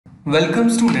Welcome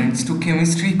students to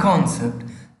Chemistry Concept.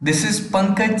 This is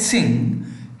Pankaj Singh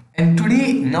and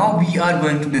today now we are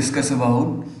going to discuss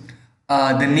about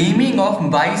the naming of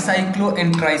bicyclo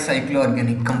and tricyclo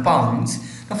organic compounds.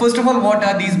 Now first of all, what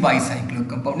are these bicyclo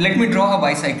compounds? Let me draw a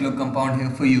bicyclo compound here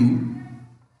for you.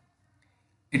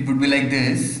 It would be like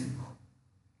this.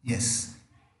 Yes.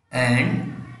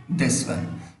 And this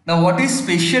one. Now what is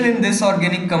special in this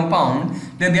organic compound?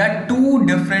 That there are two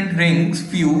different rings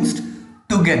fused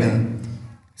together.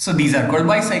 So these are called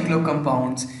bicyclo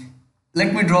compounds.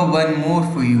 Let me draw one more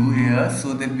for you here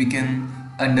so that we can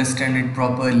understand it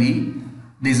properly.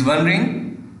 There is one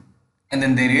ring and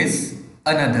then there is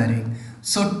another ring.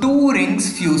 So two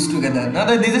rings fused together. Now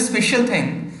there is a special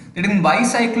thing that in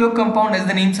bicyclo compound, as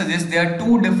the name suggests, there are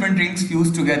two different rings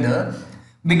fused together,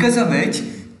 because of which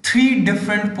three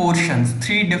different portions,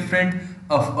 three different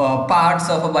parts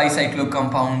of a bicyclo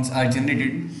compounds are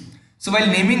generated. So while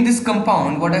naming this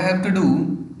compound, what I have to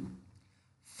do,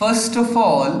 first of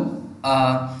all,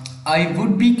 I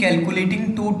would be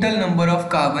calculating total number of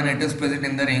carbon atoms present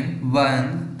in the ring.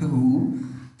 1, 2,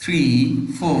 3,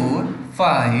 4,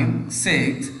 5,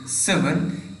 6,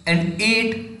 7 and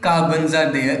 8 carbons are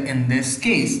there in this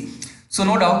case. So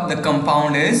no doubt the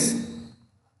compound is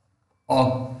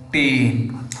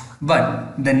octane.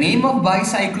 But the name of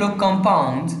bicyclo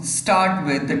compounds start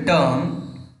with the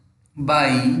term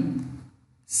bicyclo.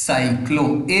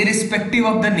 Irrespective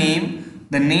of the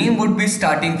name would be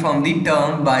starting from the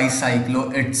term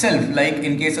bicyclo itself. Like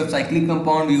in case of cyclic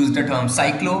compound, we use the term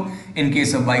cyclo. In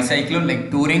case of bicyclo,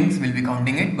 like two rings, we'll be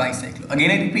counting it bicyclo.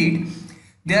 Again, I repeat,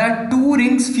 there are two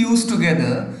rings fused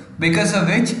together, because of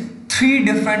which three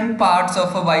different parts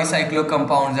of a bicyclo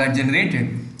compounds are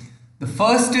generated. The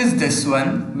first is this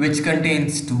one, which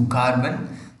contains 2 carbon.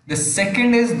 The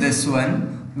second is this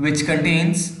one, which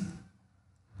contains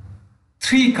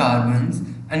 3 carbons.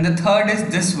 And the third is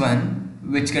this one,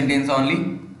 which contains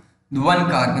only 1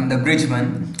 carbon, the bridge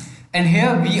one. And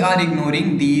here we are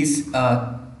ignoring these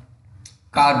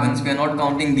carbons. We are not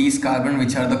counting these carbon,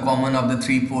 which are the common of the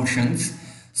 3 portions.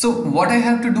 So what I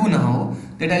have to do now,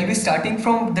 that I'll be starting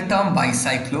from the term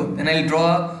bicyclo, then I'll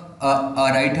draw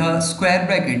write a square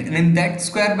bracket, and in that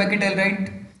square bracket I'll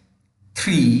write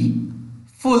 3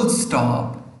 full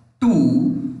stop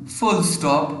 2 full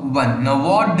stop 1. Now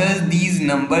what does these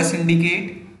numbers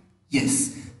indicate?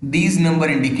 Yes, these number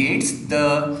indicates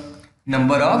the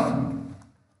number of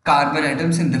carbon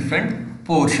atoms in different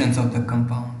portions of the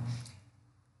compound.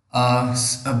 A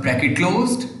bracket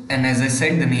closed, and as I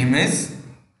said, the name is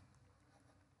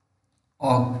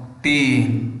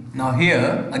octane. Now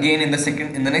here again in the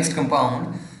next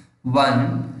compound,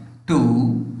 1,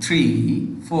 2,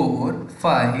 3, 4,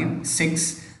 5,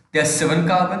 6, there are 7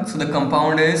 carbons. So the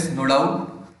compound is no doubt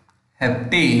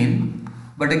heptane.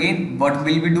 But again, what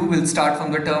will we do? We'll start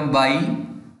from the term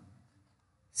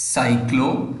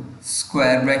bicyclo,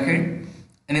 square bracket,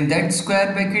 and in that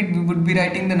square bracket we would be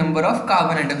writing the number of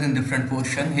carbon atoms in different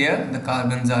portion. Here the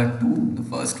carbons are 2, the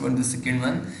first one, the second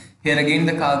one. Here again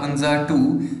the carbons are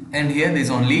 2, and here there is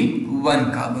only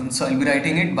 1 carbon. So I'll be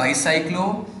writing it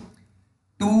bicyclo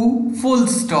 2 full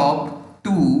stop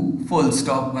 2 full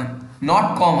stop 1.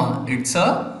 Not comma, it's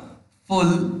a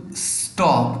full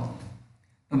stop.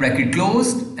 The bracket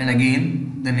closed, and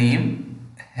again the name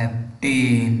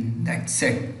heptane. That's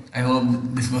it. I hope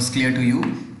this was clear to you.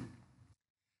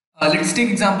 Let's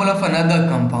take example of another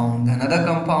compound. Another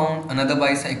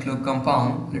bicyclo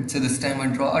compound. Let's say this time I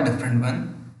draw a different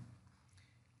one.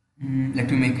 Let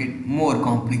me make it more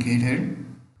complicated.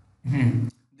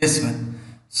 This one.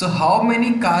 So how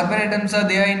many carbon atoms are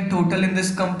there in total in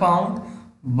this compound?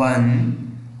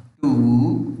 1,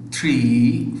 2,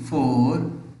 3,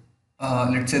 4.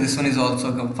 Let's say this one is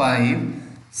also 5,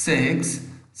 6,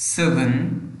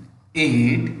 7,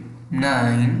 8,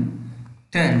 9,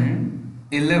 10,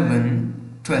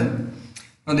 11, 12.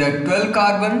 Now there are 12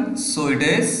 carbons, so it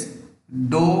is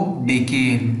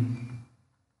dodecane.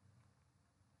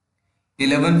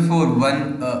 11 for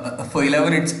 1, for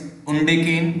 11 it's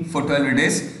undecane, for 12 it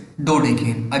is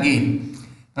dodecane. Again,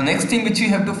 the next thing which we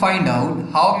have to find out,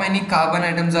 how many carbon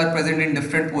atoms are present in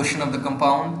different portion of the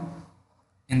compound.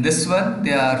 In this one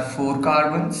there are 4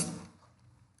 carbons.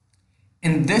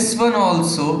 In this one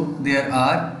also there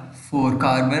are 4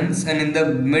 carbons, and in the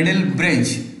middle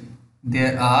bridge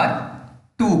there are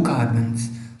 2 carbons.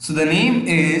 So the name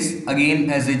is, again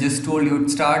as I just told you, it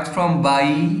starts from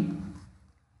bicyclo,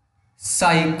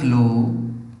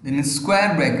 then in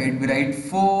square bracket we write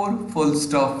 4 full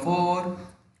stop 4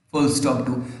 full stop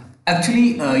 2.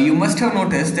 Actually you must have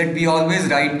noticed that we always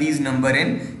write these number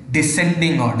in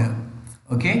descending order.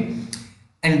 Okay,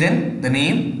 and then the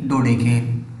name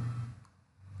dodecane.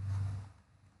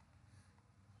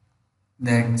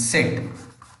 That's it.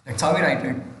 That's how we write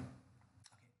it.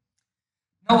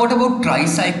 Now, what about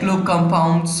tricyclo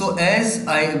compounds? So, as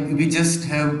we just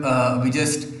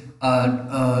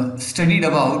studied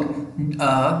about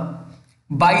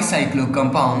bicyclo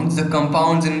compounds, the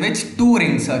compounds in which two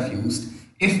rings are fused.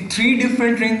 If three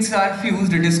different rings are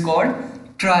fused, it is called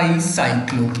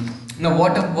tricyclo. Now,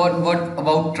 what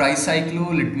about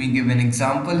tricyclo? Let me give an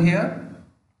example here.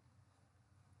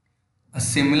 A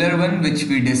similar one which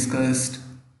we discussed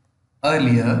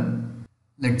earlier.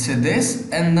 Let's say this,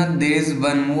 and then there is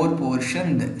one more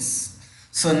portion, this.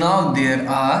 So now there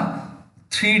are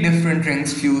three different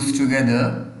rings fused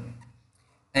together,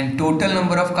 and total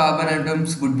number of carbon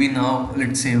atoms would be now,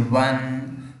 let's say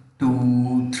 1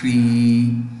 2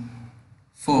 3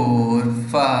 4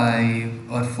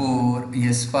 5, or 4,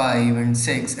 yes, 5 and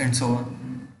 6 and so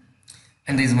on,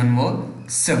 and there is one more,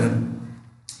 7.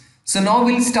 So now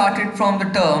we'll start it from the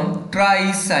term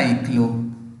tricyclo.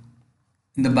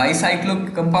 In the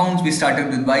bicyclo compounds, we started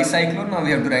with bicyclo. Now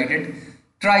we have to write it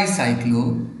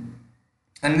tricyclo.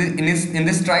 And in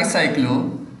this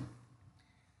tricyclo,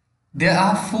 there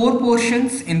are 4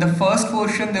 portions. In the first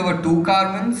portion, there were 2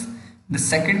 carbons. The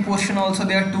second portion also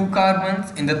there are 2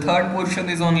 carbons. In the third portion,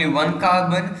 there is only 1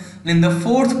 carbon. And in the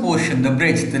fourth portion, the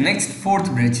bridge, the next fourth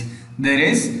bridge, there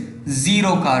is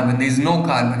 0 carbon. There is no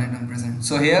carbon atom present.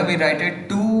 So here we write it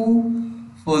 2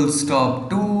 full stop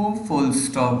 2 full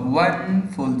stop 1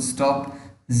 full stop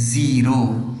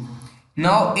 0.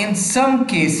 Now in some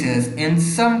cases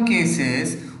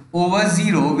over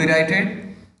 0 we write it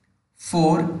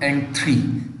 4 and 3.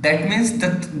 That means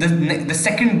that the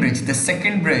second bridge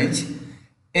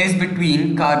is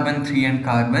between carbon 3 and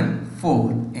carbon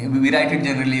 4. We write it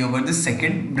generally over the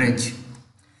second bridge.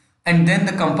 And then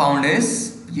the compound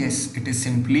is, yes, it is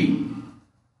simply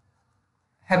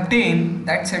heptane.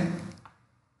 That's it.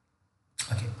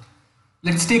 Okay,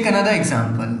 let's take another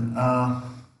example.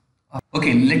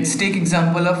 Okay, let's take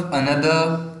example of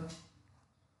another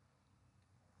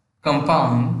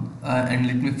compound, and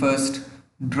let me first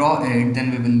draw it,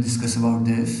 then we will discuss about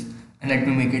this, and let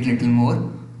me make it little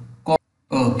more.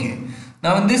 Okay,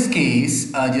 now in this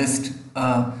case, just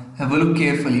have a look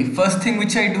carefully. First thing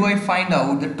which I do, I find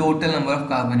out the total number of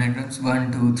carbon atoms.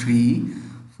 1 2 3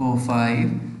 4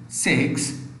 5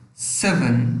 6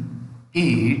 7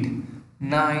 8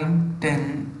 9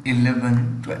 10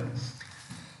 11 12.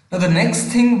 Now the next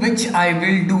thing which I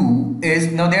will do is,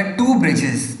 now there are 2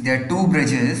 bridges.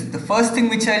 The first thing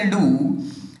which I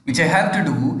have to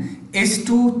do is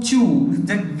to choose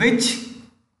that which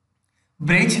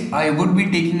bridge I would be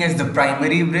taking as the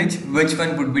primary bridge, which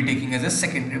one would be taking as a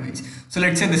secondary bridge. So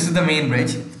let's say this is the main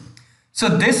bridge. So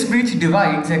this bridge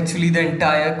divides actually the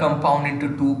entire compound into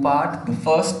 2 parts. The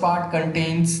first part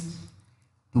contains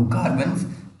 2 carbons,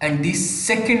 and the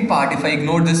second part, if I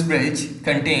ignore this bridge,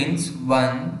 contains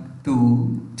 1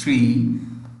 2 3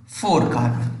 4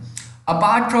 carbons.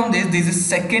 Apart from this, there is a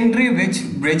secondary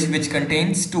bridge which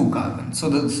contains 2 carbons. So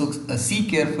see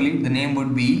carefully, the name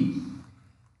would be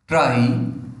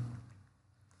tricyclo.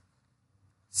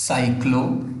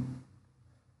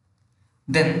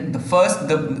 Then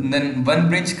then one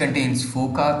bridge contains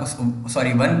 4 carbons.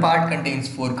 Sorry, one part contains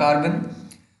 4 carbon.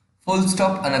 Full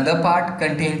stop. Another part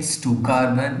contains 2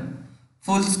 carbon.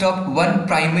 Full stop. One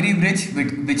primary bridge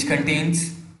which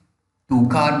contains 2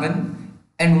 carbon,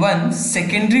 and one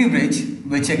secondary bridge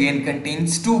which again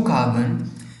contains 2 carbon,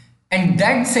 and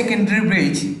that secondary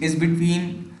bridge is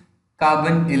between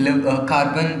carbon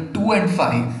 2 and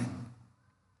 5.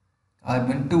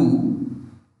 Carbon 2,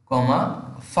 comma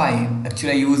 5.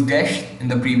 Actually I used dash in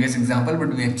the previous example,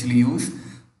 but we actually use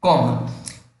comma.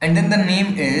 And then the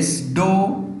name is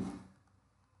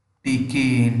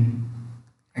decane.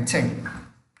 That's it.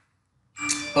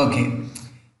 Okay,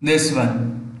 this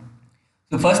one.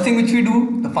 The first thing which we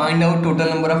do to find out total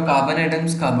number of carbon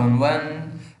atoms, carbon 1.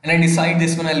 And I decide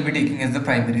this one I'll be taking as the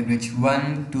primary bridge.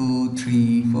 1 2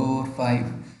 3 4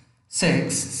 5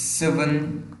 6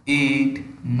 7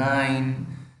 8 9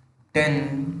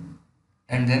 10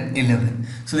 and then 11.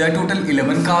 So there are total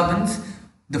 11 carbons.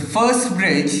 The first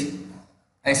bridge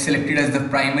I selected as the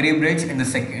primary bridge, and the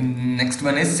next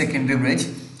one is secondary bridge.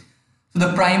 So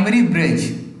the primary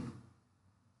bridge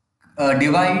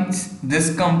divides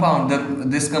this compound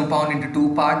into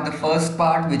 2 parts. The first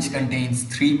part which contains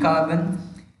 3 carbon.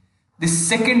 The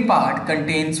second part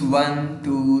contains 1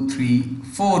 2 3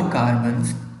 4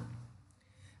 carbons.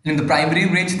 In the primary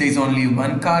bridge there is only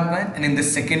 1 carbon, and in the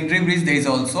secondary bridge there is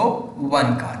also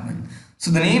 1 carbon.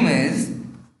 So the name is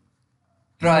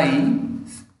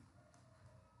tricyclo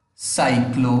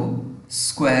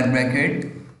square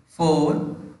bracket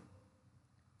 4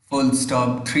 full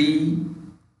stop 3,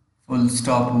 full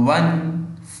stop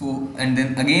 1, and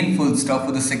then again full stop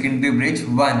for the secondary bridge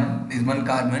 1 is one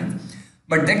carbon,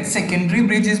 but that secondary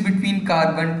bridge is between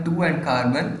carbon 2 and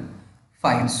carbon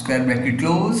 5, square bracket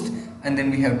closed, and then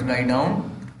we have to write down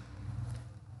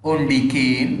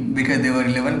undecane because there were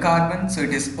 11 carbons, so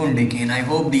it is undecane. I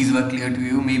hope these were clear to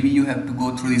you. Maybe you have to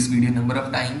go through this video number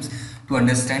of times to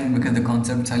understand because the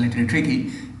concepts are a little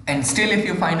tricky. And still, if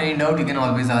you find any doubt, you can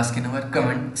always ask in our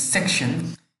comment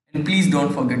section. And please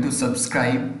don't forget to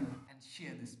subscribe and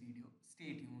share this video.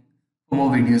 Stay tuned for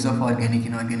more videos of organic,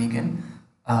 inorganic and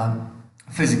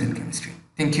physical chemistry.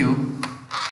 Thank you.